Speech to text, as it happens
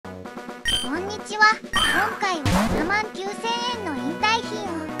ちは。今回は7万9000円の引退品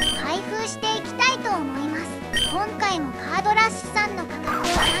を開封していきたいと思います。今回もカードラッシュさんの価格を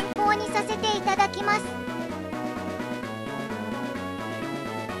参考にさせていただきます。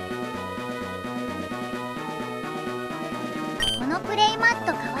このプレイマッ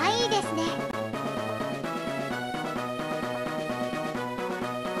トかわいいですね。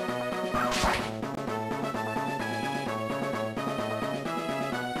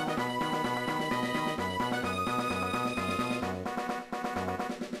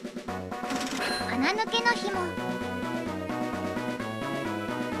穴抜けの紐。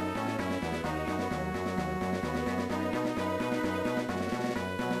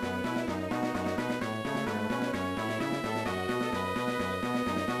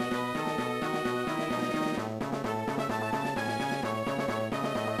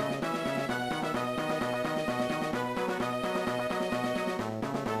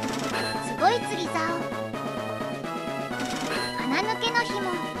すごい釣り竿。穴抜けの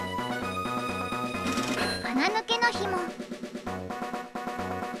紐。穴抜けの紐。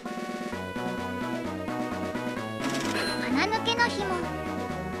穴抜けの紐。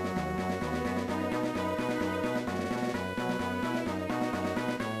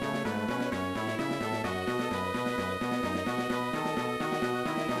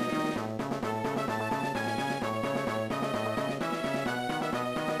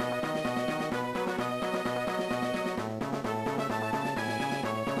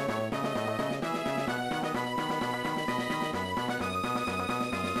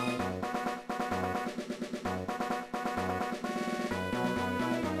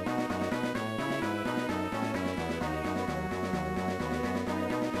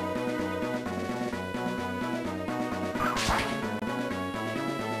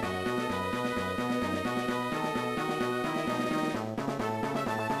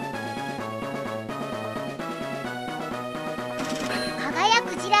輝く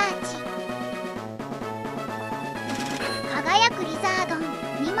ジラーチ。輝くリザードン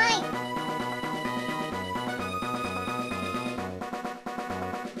2枚。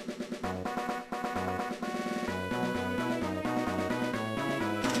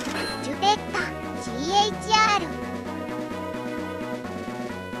ジュペッタ CHR。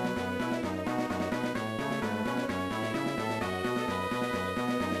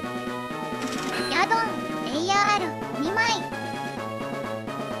 ヤドン AR2 枚。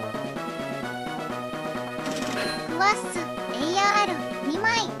クワッス AR2 枚。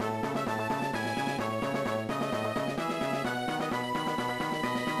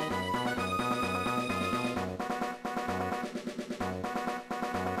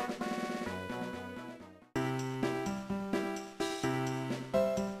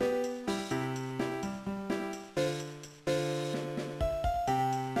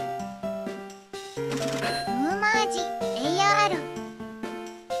ムーマージ AR。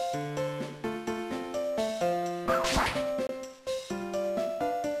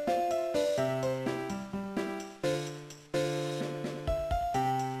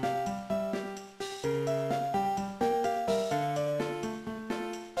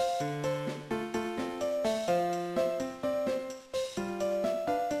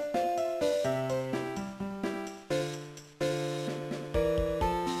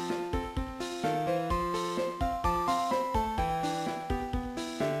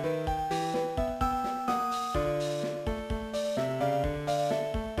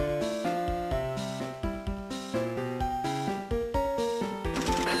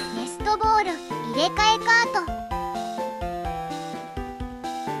ネストボール入れ替えカート。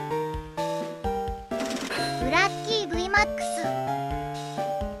ブラッキー VMAX。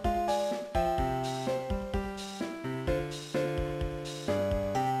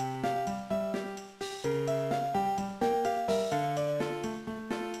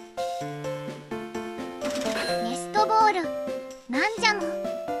ネストボールなんじゃも。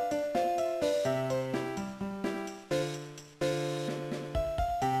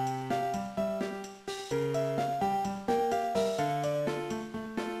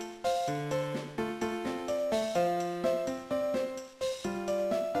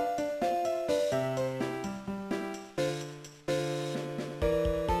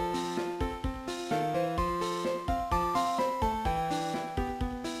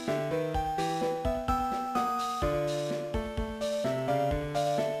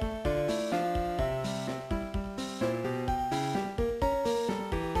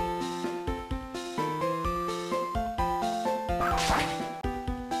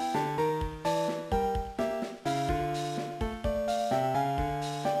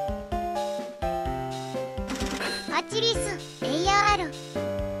パチリス AR。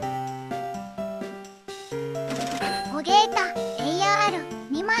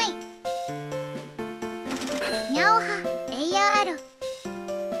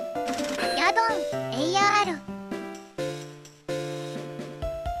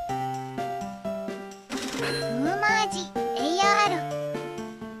ムーマージ AR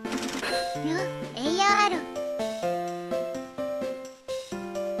ル AR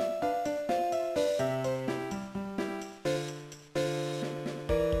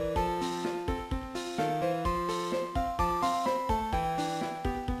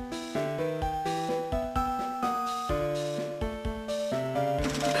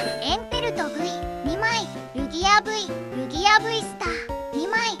エンペルト V2 枚、ルギア V スター2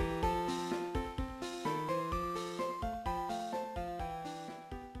枚。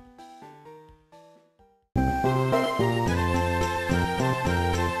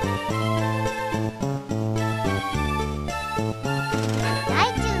ライ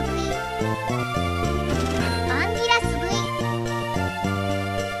チュウ V アンギラス V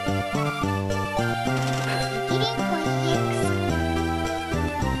キリンコ EX。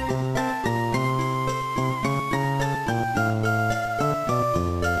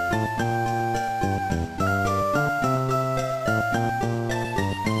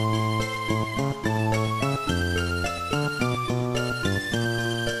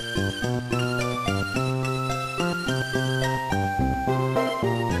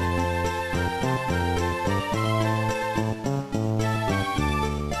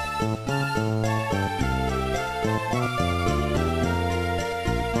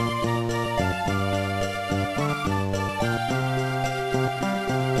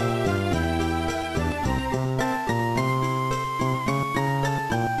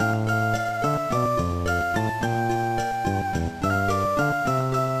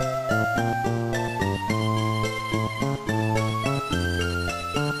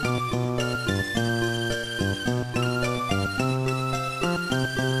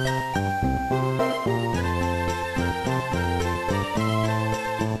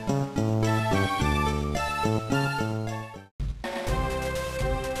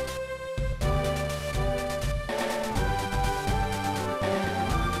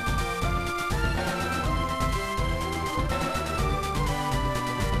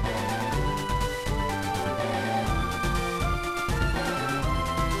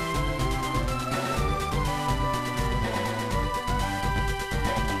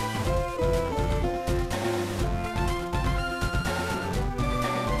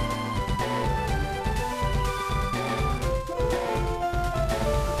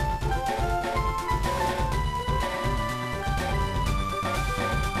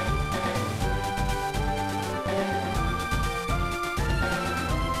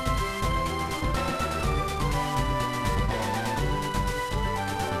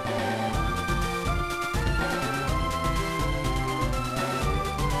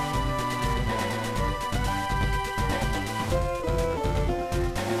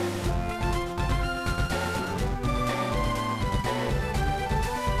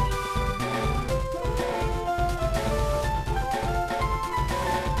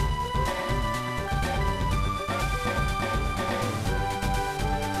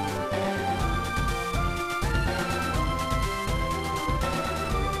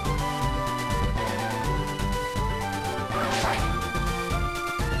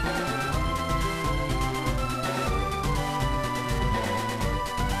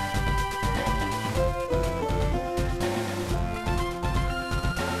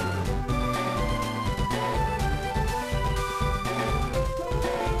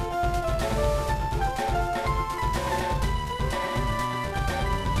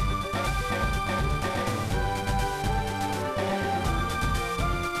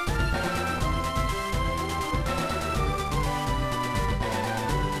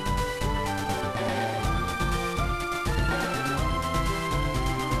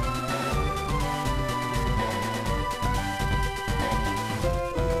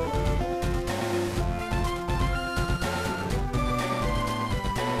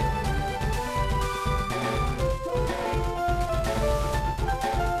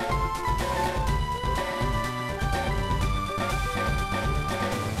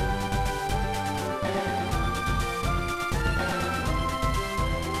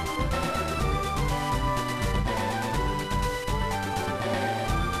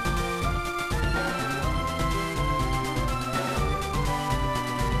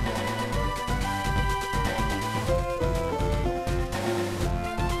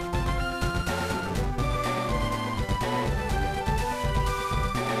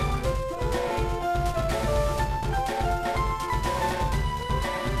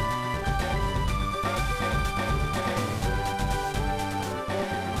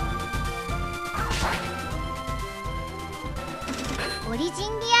オリジ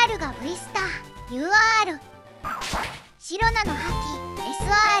ンリアルが V スター UR シロナの覇気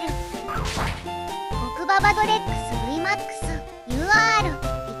SR 極馬バドレックス VMAX UR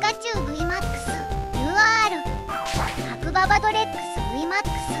ピカチュウ VMAX UR 角ババドレックス VMAX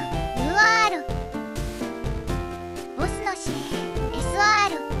UR ボスの指令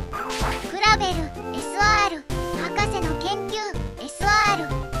SR クラベル SR 博士の研究 SR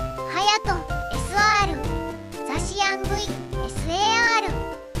ハヤト SR ザシアン V SAR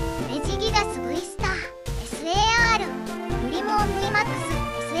レジギガス V スター SAR グリモン VMAX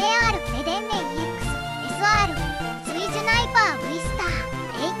SAR レデンネ EX SR スイジュナイパー V スター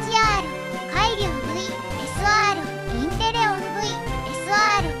HR 海竜 V SR インテレオン V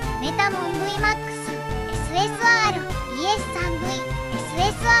SR メタモン VMAX SSR イエスさん V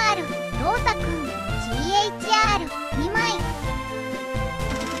SSR ロータくん GHR2 枚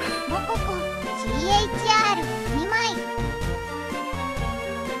モココ GHR2 枚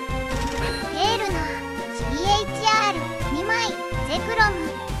テールナー GHR2 枚ゼクロム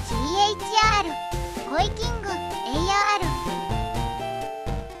GHR コイキング AR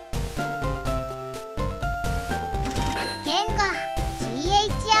ケンガ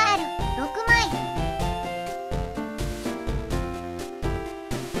GHR6 枚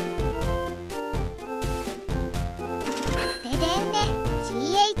デデンネ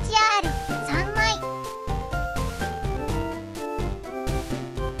GHR3 枚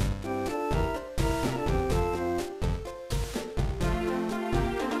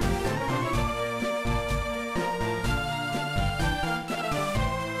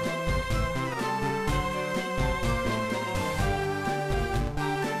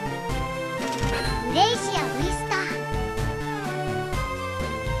グレイシア V スター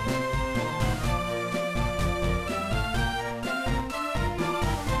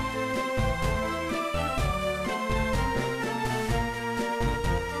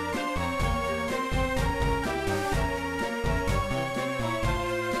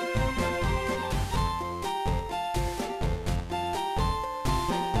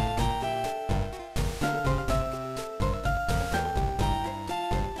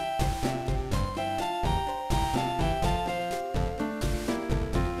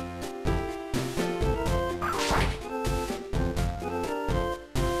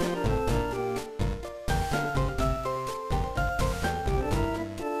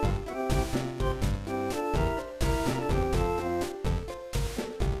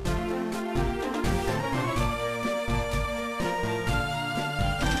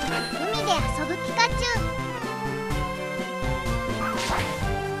海で遊ぶピカチュウ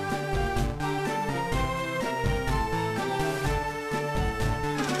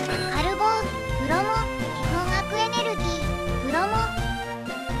カルボウプロモ基本アクエネルギープロモ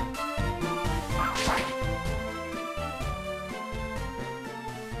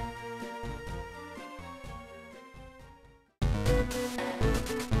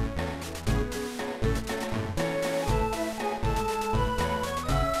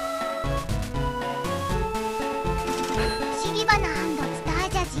シギバナスター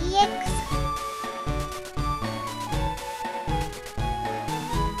ジャ GX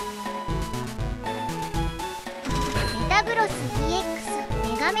メタグロス EX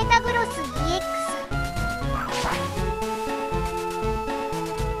メガメタグロス EX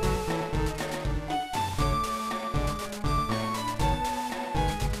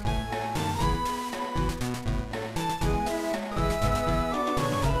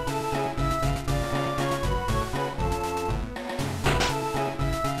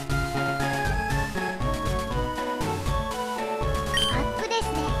パックで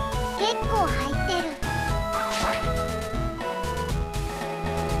すね結構入ってる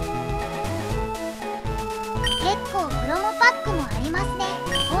結構プロモパックもありますね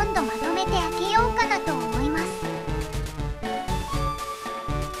今度まとめて開けようかなと思います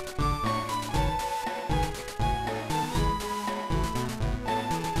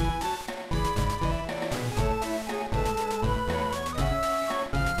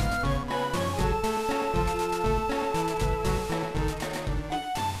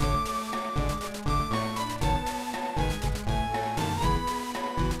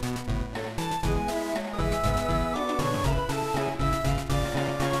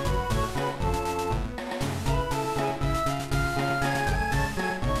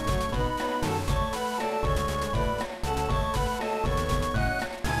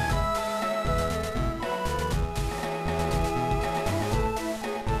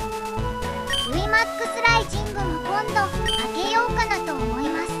VMAX ライジングも今度開けようかなと思い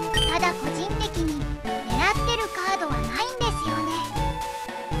ますただ個人的に狙ってるカードはないんですよね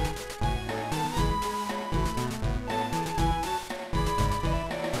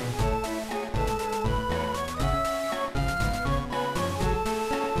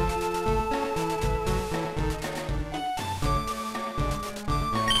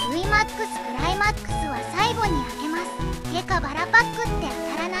ックスクライマックスは最後に開けます。てかバラパックって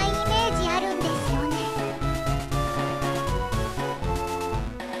当たらないイメージあるんですよね。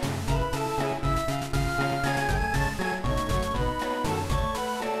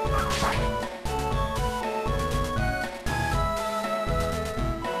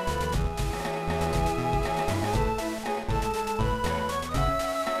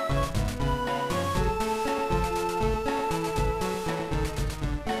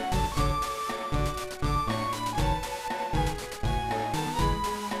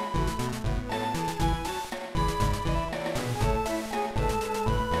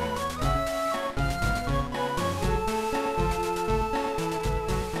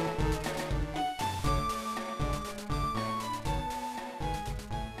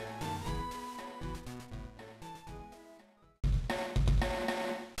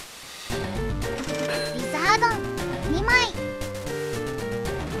2枚、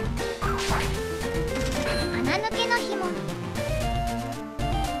穴抜けの紐、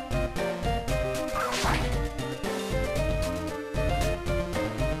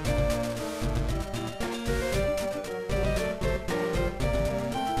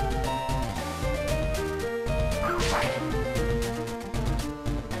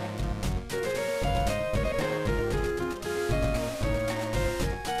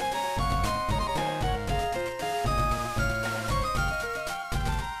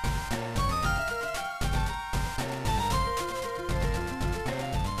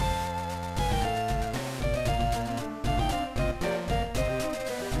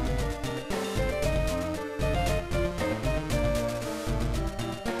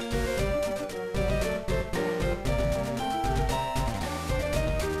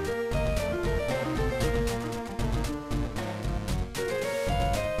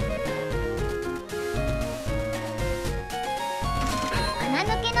穴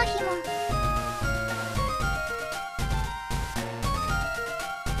抜けの紐、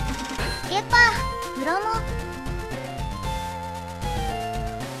ケパープロモ、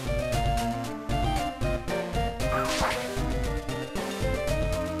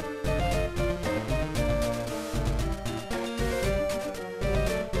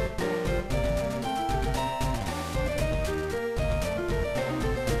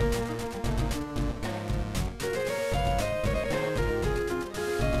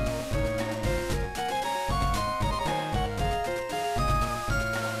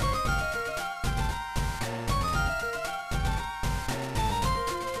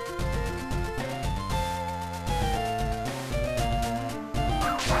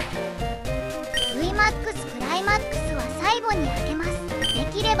VOICEVOXクライマックスは最後に開けます。で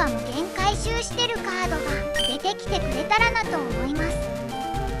きれば無限回収してるカードが出てきてくれたらなと思います。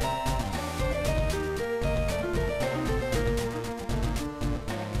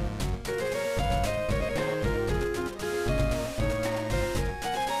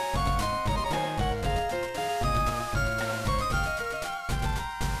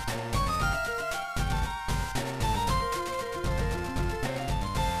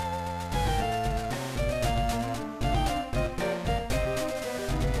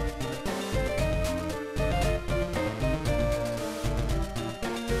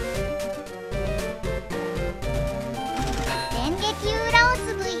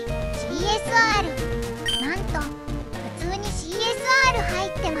なんと普通に CSR 入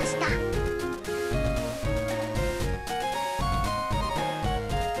ってました。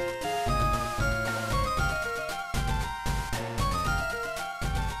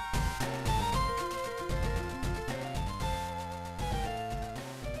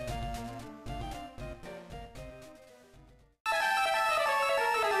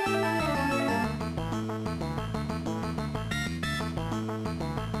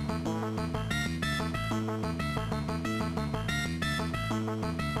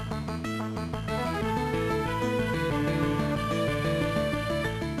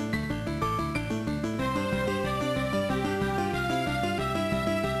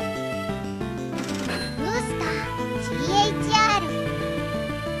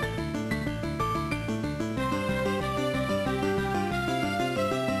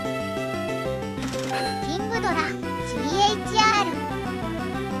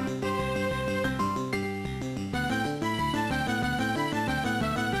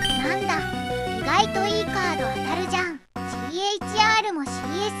意外といいカード当たるじゃん。 CHR も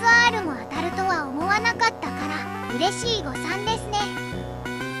CSR も当たるとは思わなかったから嬉しい誤算ですね。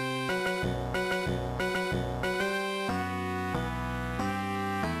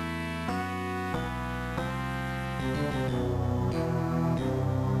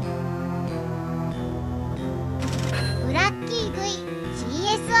ブラッキー V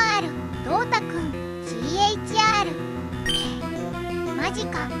CSR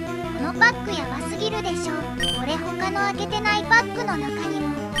開けてないパックの中に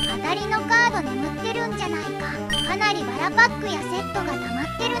も当たりのカード眠ってるんじゃないか。かなりバラパックやセットが溜ま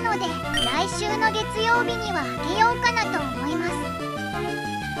ってるので、来週の月曜日には開けようかなと思います。